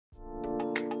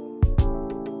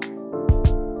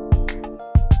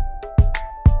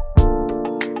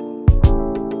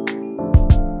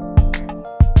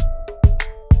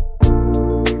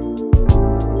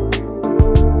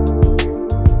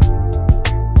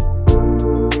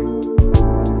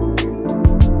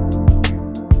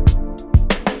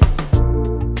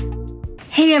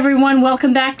everyone,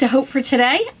 welcome back to Hope for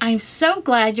Today. I'm so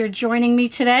glad you're joining me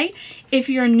today. If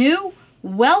you're new,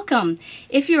 welcome.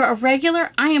 If you're a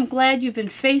regular, I am glad you've been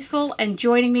faithful and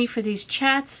joining me for these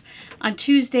chats on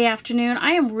Tuesday afternoon.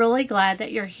 I am really glad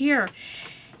that you're here.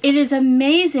 It is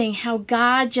amazing how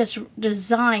God just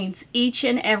designs each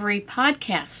and every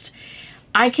podcast.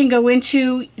 I can go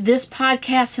into this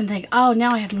podcast and think, oh,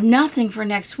 now I have nothing for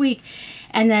next week.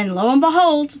 And then lo and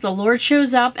behold, the Lord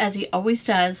shows up as he always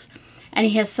does. And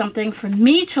he has something for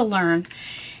me to learn.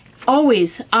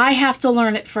 Always, I have to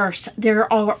learn it first.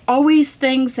 There are always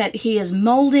things that he is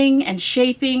molding and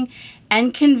shaping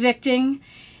and convicting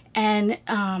and,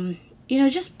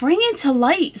 just bringing to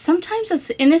light. Sometimes it's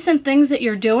innocent things that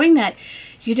you're doing that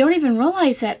you don't even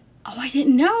realize that, oh, I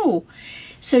didn't know.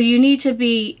 So you need to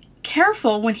be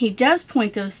careful when he does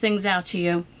point those things out to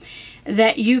you,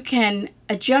 that you can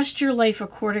adjust your life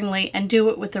accordingly and do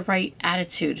it with the right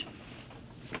attitude.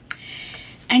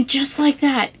 And just like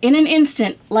that, in an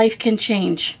instant, life can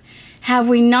change. Have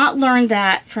we not learned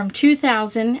that from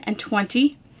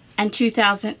 2020 and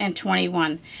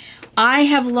 2021? I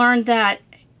have learned that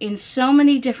in so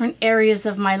many different areas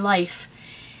of my life.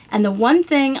 And the one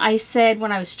thing I said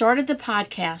when I started the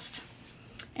podcast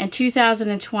in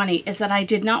 2020 is that I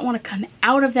did not want to come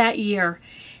out of that year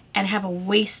and have a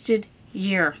wasted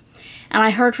year. And I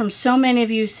heard from so many of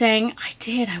you saying,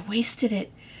 I wasted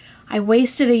it. I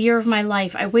wasted a year of my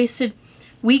life. I wasted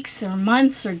weeks or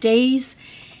months or days.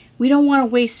 We don't want to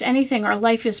waste anything. Our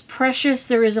life is precious.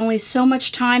 There is only so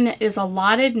much time that is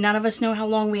allotted. None of us know how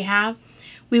long we have.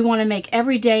 We want to make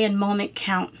every day and moment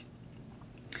count.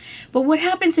 But what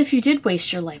happens if you did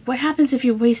waste your life? What happens if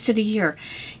you wasted a year?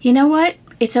 You know what?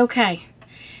 It's okay.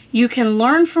 You can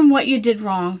learn from what you did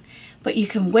wrong, but you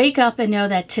can wake up and know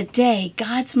that today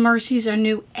God's mercies are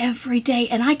new every day,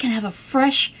 and I can have a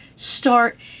fresh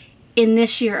start in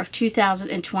this year of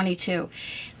 2022.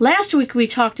 Last week we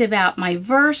talked about my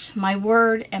verse, my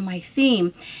word, and my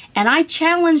theme. And I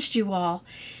challenged you all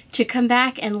to come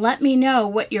back and let me know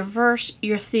what your verse,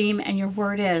 your theme, and your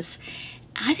word is.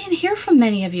 I didn't hear from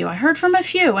many of you. I heard from a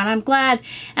few, and I'm glad.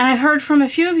 And I heard from a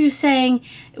few of you saying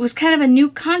it was kind of a new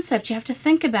concept. You have to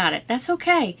think about it. That's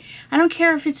okay. I don't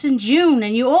care if it's in June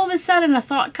and you all of a sudden a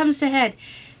thought comes to head.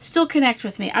 Still connect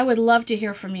with me. I would love to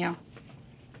hear from you.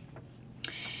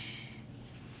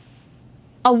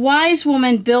 A wise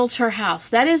woman builds her house.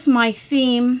 That is my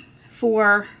theme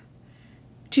for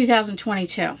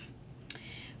 2022.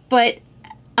 But,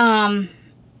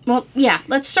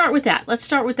 let's start with that.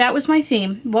 That was my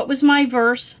theme. What was my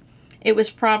verse? It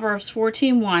was Proverbs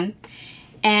 14:1.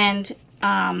 And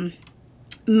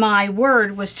my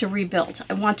word was to rebuild.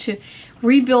 I want to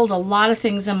rebuild a lot of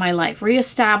things in my life.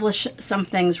 Reestablish some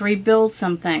things. Rebuild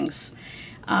some things.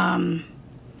 The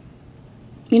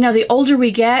older we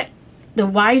get, the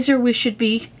wiser we should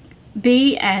be,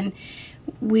 and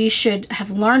we should have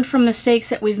learned from mistakes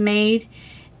that we've made,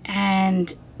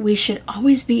 and we should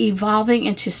always be evolving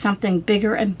into something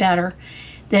bigger and better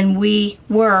than we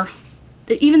were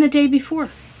even the day before.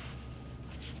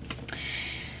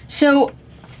 So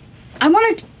I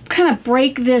want to kind of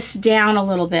break this down a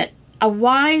little bit. A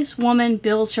wise woman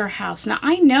builds her house. Now,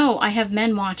 I know I have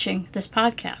men watching this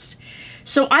podcast,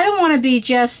 so I don't want to be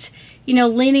just,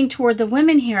 leaning toward the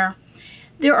women here.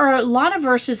 There are a lot of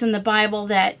verses in the Bible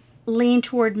that lean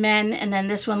toward men, and then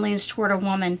this one leans toward a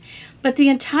woman. But the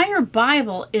entire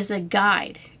Bible is a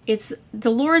guide. It's the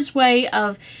Lord's way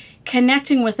of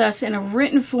connecting with us in a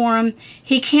written form.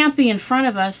 He can't be in front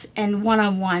of us and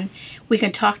one-on-one. We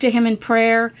can talk to him in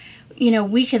prayer.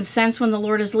 We can sense when the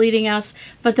Lord is leading us.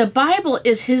 But the Bible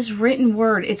is his written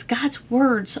word. It's God's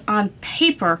words on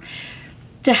paper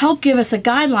to help give us a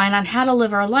guideline on how to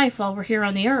live our life while we're here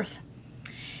on the earth.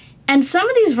 And some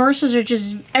of these verses are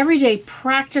just everyday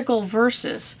practical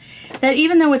verses that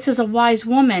even though it says a wise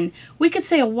woman, we could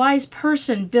say a wise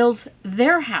person builds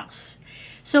their house.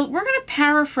 So we're going to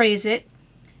paraphrase it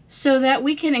so that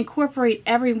we can incorporate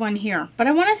everyone here. But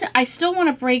I still want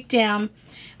to break down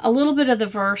a little bit of the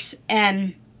verse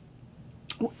and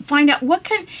find out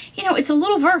it's a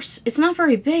little verse. It's not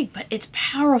very big, but it's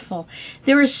powerful.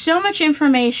 There is so much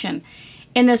information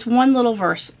in this one little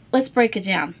verse. Let's break it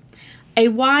down. A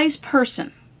wise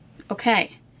person,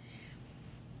 okay,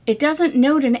 it doesn't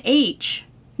note an age.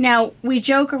 Now, we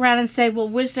joke around and say, well,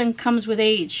 wisdom comes with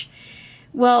age.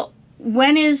 Well,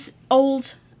 when is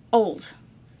old?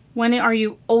 When are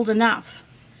you old enough?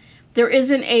 There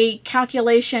isn't a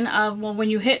calculation of, well, when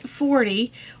you hit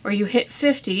 40, or you hit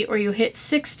 50, or you hit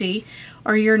 60,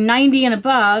 or you're 90 and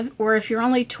above, or if you're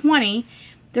only 20,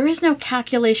 there is no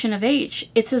calculation of age.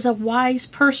 It says a wise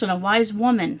person, a wise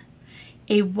woman.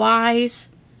 A wise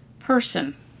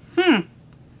person.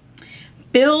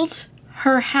 Builds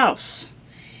her house.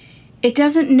 It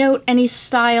doesn't note any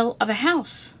style of a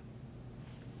house.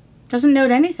 Doesn't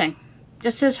note anything.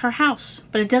 Just says her house,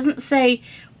 but it doesn't say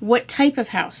what type of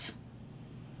house.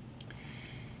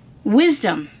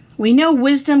 Wisdom. We know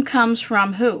wisdom comes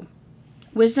from who?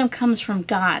 Wisdom comes from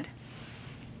God.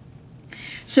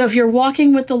 So if you're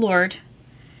walking with the Lord,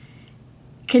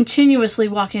 continuously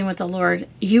walking with the Lord,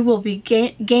 you will be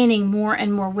gaining more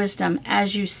and more wisdom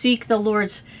as you seek the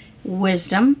Lord's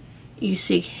wisdom. You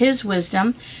seek His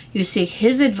wisdom. You seek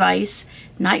His advice,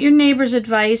 not your neighbor's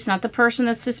advice, not the person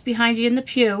that sits behind you in the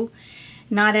pew,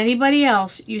 not anybody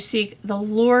else. You seek the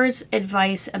Lord's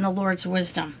advice and the Lord's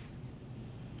wisdom.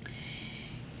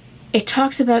 It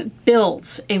talks about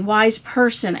builds. A wise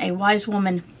person, a wise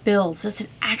woman builds. That's an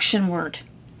action word.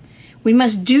 We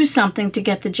must do something to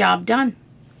get the job done.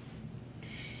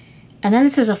 And then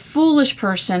it says a foolish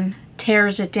person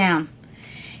tears it down.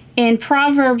 In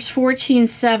Proverbs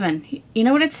 14:7, you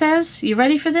know what it says? You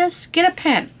ready for this? Get a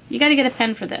pen. You got to get a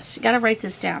pen for this. You got to write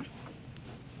this down.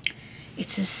 It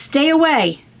says, stay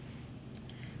away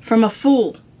from a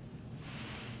fool.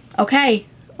 Okay,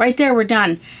 right there, we're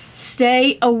done.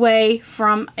 Stay away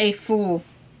from a fool,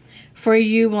 for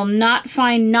you will not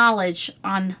find knowledge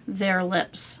on their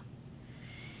lips.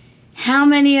 How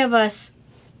many of us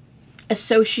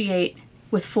associate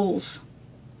with fools?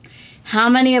 How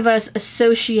many of us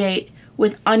associate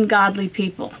with ungodly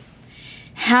people?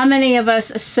 How many of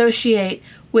us associate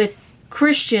with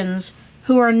Christians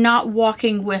who are not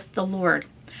walking with the Lord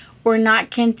or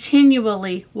not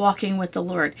continually walking with the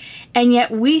Lord? And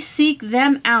yet we seek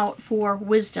them out for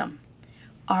wisdom.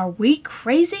 Are we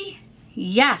crazy?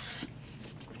 Yes.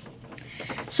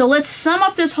 So let's sum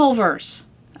up this whole verse.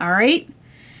 All right?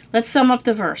 Let's sum up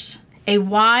the verse. A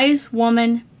wise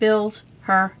woman builds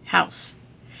her house.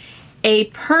 A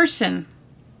person,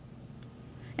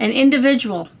 an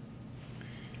individual,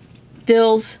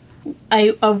 builds,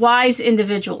 a wise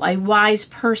individual, a wise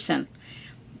person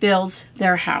builds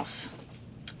their house.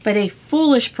 But a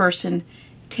foolish person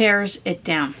tears it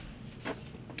down.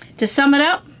 To sum it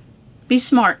up, be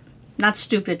smart, not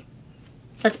stupid.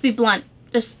 Let's be blunt.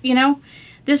 Just,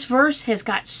 this verse has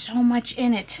got so much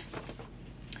in it.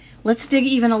 Let's dig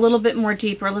even a little bit more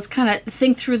deeper. Let's kind of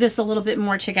think through this a little bit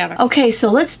more together. Okay, so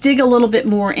let's dig a little bit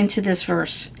more into this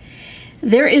verse.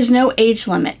 There is no age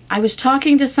limit. I was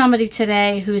talking to somebody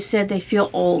today who said they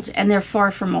feel old, and they're far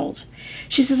from old.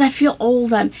 She says, I feel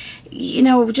old. I'm,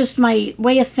 just my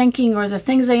way of thinking or the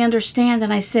things I understand.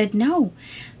 And I said, no,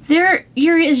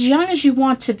 you're as young as you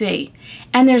want to be.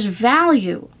 And there's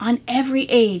value on every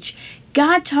age.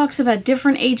 God talks about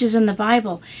different ages in the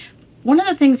Bible. One of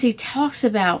the things He talks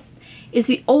about is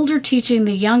the older teaching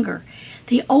the younger.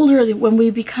 The older, when we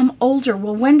become older,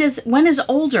 well, when is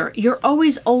older? You're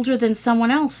always older than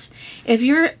someone else. If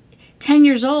you're 10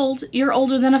 years old, you're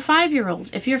older than a 5-year-old.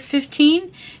 If you're 15,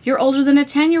 you're older than a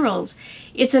 10-year-old.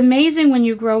 It's amazing when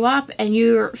you grow up and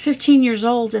you're 15 years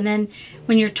old, and then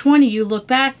when you're 20, you look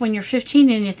back when you're 15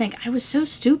 and you think, I was so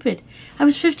stupid. I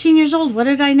was 15 years old. What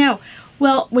did I know?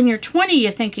 Well, when you're 20,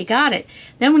 you think you got it.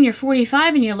 Then when you're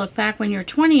 45 and you look back when you're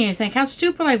 20 and you think, how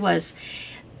stupid I was.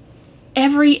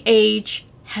 Every age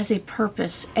has a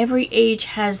purpose. Every age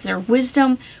has their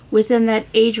wisdom within that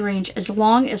age range, as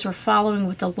long as we're following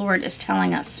what the Lord is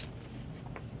telling us.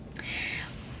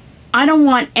 I don't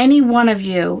want any one of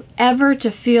you ever to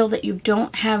feel that you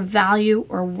don't have value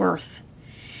or worth.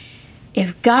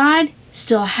 If God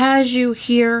still has you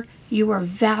here, you are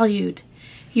valued.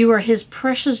 You are His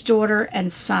precious daughter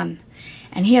and son,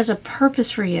 and He has a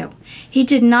purpose for you. He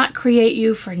did not create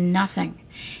you for nothing.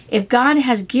 If God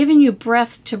has given you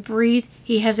breath to breathe,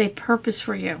 He has a purpose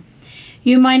for you.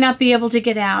 You might not be able to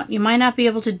get out. You might not be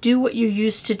able to do what you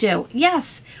used to do.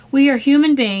 Yes, we are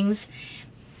human beings,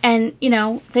 and,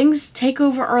 things take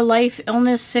over our life,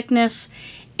 illness, sickness.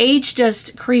 Age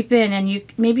does creep in, and you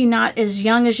maybe not as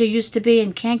young as you used to be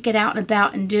and can't get out and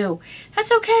about and do.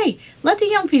 That's okay. Let the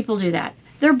young people do that.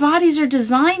 Their bodies are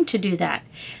designed to do that.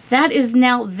 That is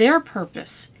now their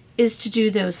purpose, is to do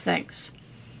those things.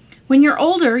 When you're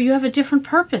older, you have a different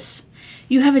purpose.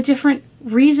 You have a different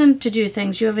reason to do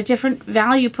things. You have a different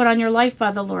value put on your life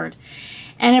by the Lord.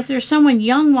 And if there's someone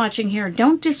young watching here,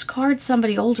 don't discard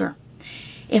somebody older.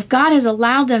 If God has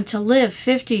allowed them to live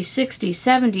 50, 60,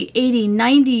 70, 80,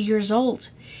 90 years old,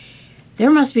 there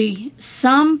must be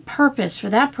some purpose for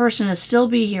that person to still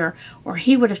be here, or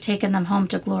He would have taken them home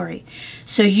to glory.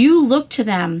 So you look to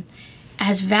them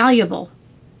as valuable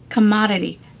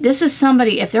commodity. This is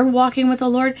somebody, if they're walking with the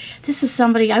Lord, this is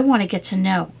somebody I want to get to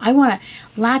know. I want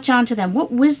to latch onto them. What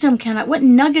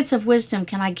nuggets of wisdom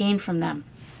can I gain from them?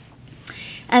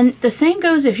 And the same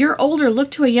goes if you're older, look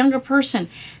to a younger person.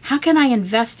 How can I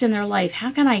invest in their life?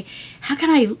 How can I,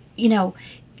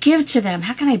 give to them?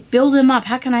 How can I build them up?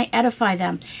 How can I edify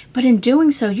them? But in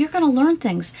doing so, you're going to learn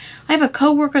things. I have a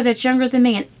coworker that's younger than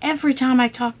me, and every time I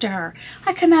talk to her,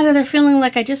 I come out of there feeling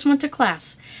like I just went to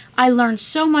class. I learned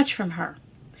so much from her.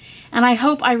 And I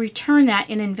hope I return that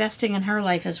in investing in her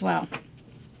life as well.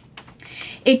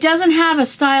 It doesn't have a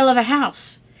style of a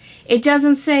house. It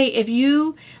doesn't say if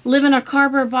you live in a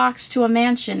cardboard box to a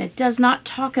mansion. It does not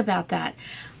talk about that.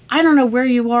 I don't know where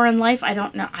you are in life. I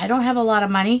don't know. I don't have a lot of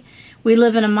money. We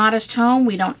live in a modest home.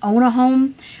 We don't own a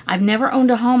home. I've never owned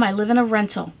a home. I live in a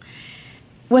rental.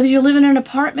 Whether you live in an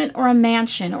apartment or a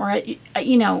mansion or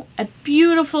a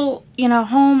beautiful,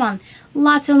 home on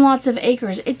lots and lots of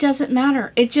acres, it doesn't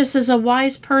matter. It just as a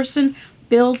wise person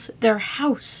builds their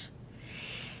house.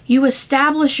 You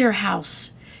establish your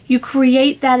house. You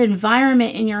create that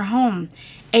environment in your home.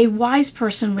 A wise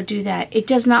person would do that. It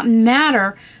does not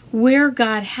matter where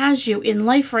God has you in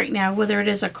life right now, whether it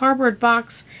is a cardboard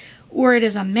box or it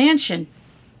is a mansion.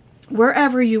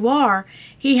 Wherever you are,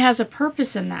 He has a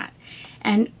purpose in that.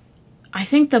 And I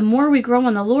think the more we grow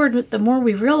in the Lord, the more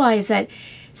we realize that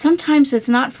sometimes it's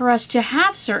not for us to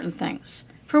have certain things.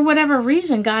 For whatever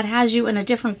reason, God has you in a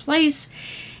different place.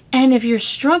 And if you're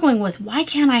struggling with, why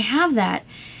can't I have that?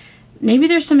 Maybe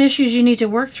there's some issues you need to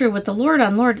work through with the Lord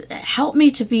on, Lord, help me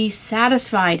to be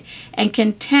satisfied and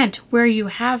content where you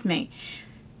have me.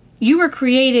 You were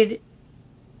created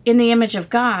in the image of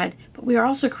God, but we are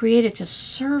also created to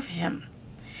serve Him.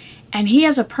 And He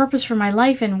has a purpose for my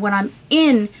life, and when I'm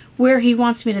in where He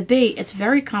wants me to be, it's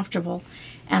very comfortable,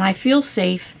 and I feel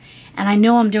safe, and I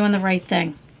know I'm doing the right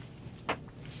thing.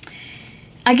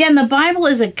 Again, the Bible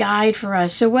is a guide for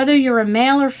us. So whether you're a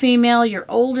male or female, you're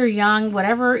old or young,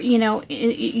 whatever,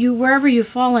 wherever you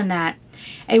fall in that,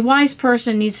 a wise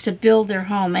person needs to build their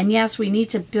home. And yes, we need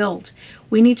to build.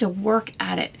 We need to work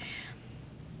at it.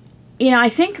 I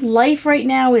think life right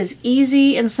now is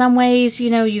easy in some ways.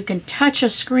 You can touch a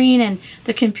screen and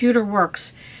the computer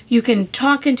works. You can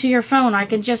talk into your phone. I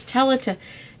can just tell it to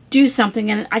do something,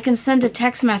 and I can send a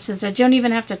text message. I don't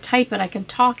even have to type it. I can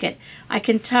talk it. I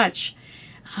can touch.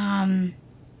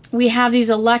 We have these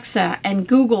Alexa and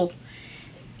Google,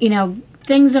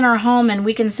 things in our home, and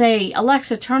we can say,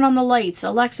 Alexa, turn on the lights.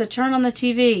 Alexa, turn on the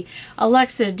TV.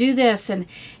 Alexa, do this. And,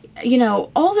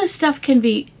 all this stuff can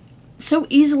be so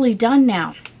easily done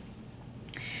now.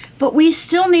 But we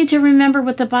still need to remember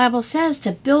what the Bible says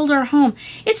to build our home.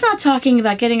 It's not talking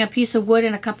about getting a piece of wood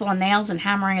and a couple of nails and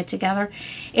hammering it together.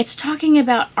 It's talking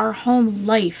about our home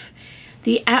life,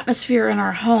 the atmosphere in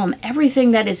our home, everything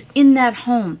that is in that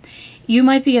home. You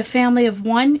might be a family of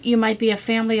one, you might be a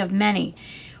family of many.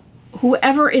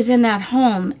 Whoever is in that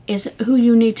home is who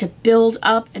you need to build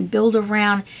up and build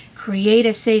around, create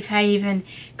a safe haven,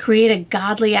 create a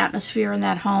godly atmosphere in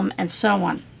that home, and so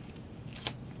on.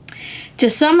 To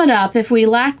sum it up, if we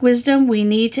lack wisdom, we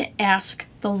need to ask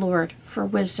the Lord for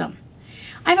wisdom.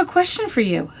 I have a question for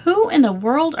you. Who in the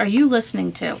world are you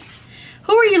listening to?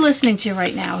 Who are you listening to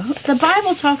right now? The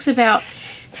Bible talks about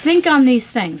think on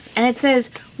these things. And it says,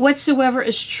 whatsoever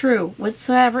is true,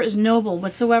 whatsoever is noble,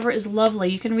 whatsoever is lovely.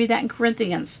 You can read that in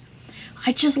Corinthians.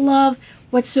 I just love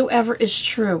whatsoever is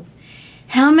true.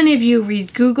 How many of you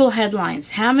read Google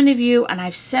headlines? How many of you, and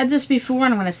I've said this before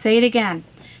and I'm going to say it again,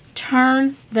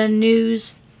 turn the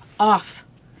news off?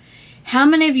 How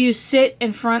many of you sit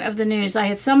in front of the news? I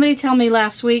had somebody tell me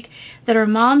last week that her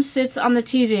mom sits on the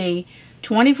TV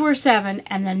 24/7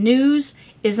 and the news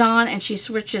is on and she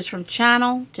switches from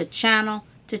channel to channel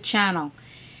to channel.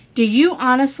 Do you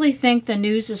honestly think the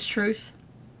news is truth?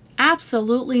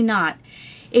 Absolutely not.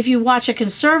 If you watch a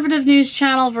conservative news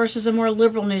channel versus a more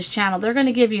liberal news channel, they're going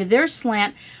to give you their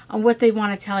slant on what they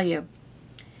want to tell you.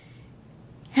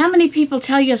 How many people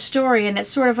tell you a story and it's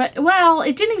sort of, well,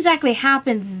 it didn't exactly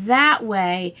happen that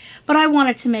way, but I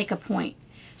wanted to make a point.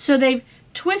 So they've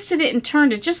twisted it and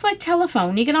turned it, just like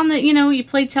telephone. You get on the, you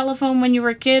played telephone when you were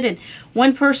a kid and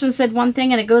one person said one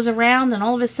thing and it goes around and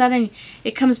all of a sudden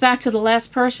it comes back to the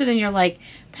last person and you're like,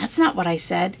 that's not what I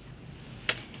said.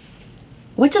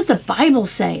 What does the Bible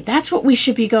say? That's what we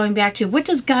should be going back to. What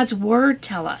does God's Word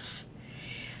tell us?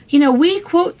 We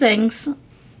quote things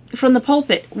from the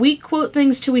pulpit. We quote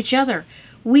things to each other.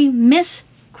 We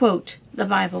misquote the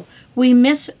Bible. We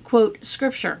misquote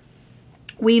Scripture.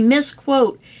 We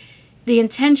misquote the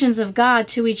intentions of God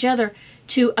to each other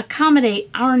to accommodate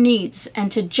our needs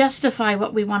and to justify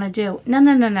what we want to do. No,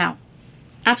 no, no, no.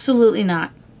 Absolutely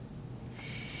not.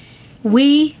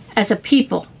 We, as a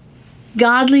people,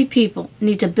 godly people,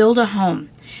 need to build a home.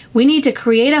 We need to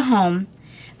create a home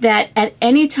that at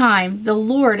any time, the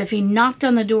Lord, if he knocked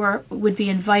on the door, would be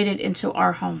invited into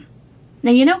our home.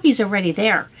 Now, you know he's already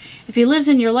there. If he lives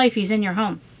in your life, he's in your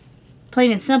home.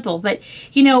 Plain and simple. But,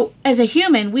 you know, as a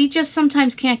human, we just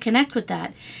sometimes can't connect with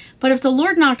that. But if the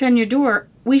Lord knocked on your door,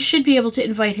 we should be able to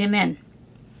invite him in.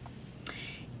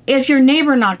 If your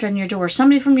neighbor knocked on your door,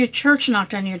 somebody from your church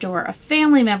knocked on your door, a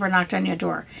family member knocked on your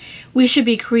door, we should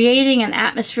be creating an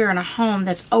atmosphere in a home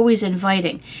that's always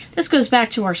inviting. This goes back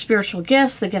to our spiritual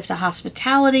gifts, the gift of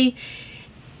hospitality,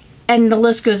 and the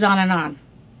list goes on and on.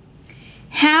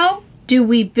 How do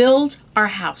we build our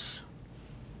house?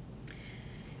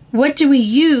 What do we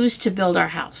use to build our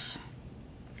house?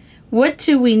 What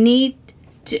do we need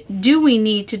to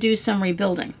do some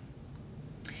rebuilding?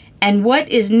 And what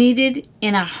is needed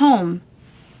in a home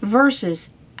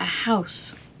versus a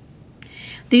house?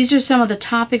 These are some of the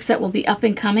topics that will be up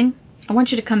and coming. I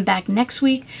want you to come back next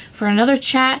week for another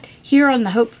chat here on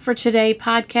the Hope for Today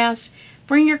podcast.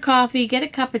 Bring your coffee, get a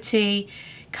cup of tea.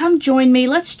 Come join me.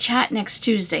 Let's chat next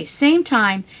Tuesday. Same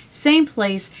time, same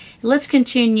place. Let's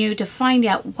continue to find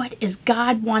out what is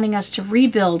God wanting us to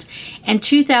rebuild in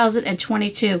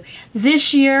 2022.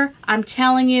 This year, I'm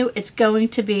telling you, it's going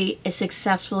to be a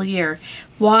successful year.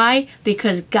 Why?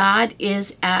 Because God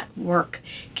is at work.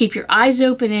 Keep your eyes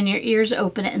open and your ears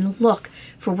open and look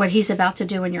for what he's about to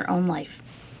do in your own life.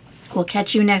 We'll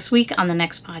catch you next week on the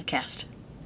next podcast.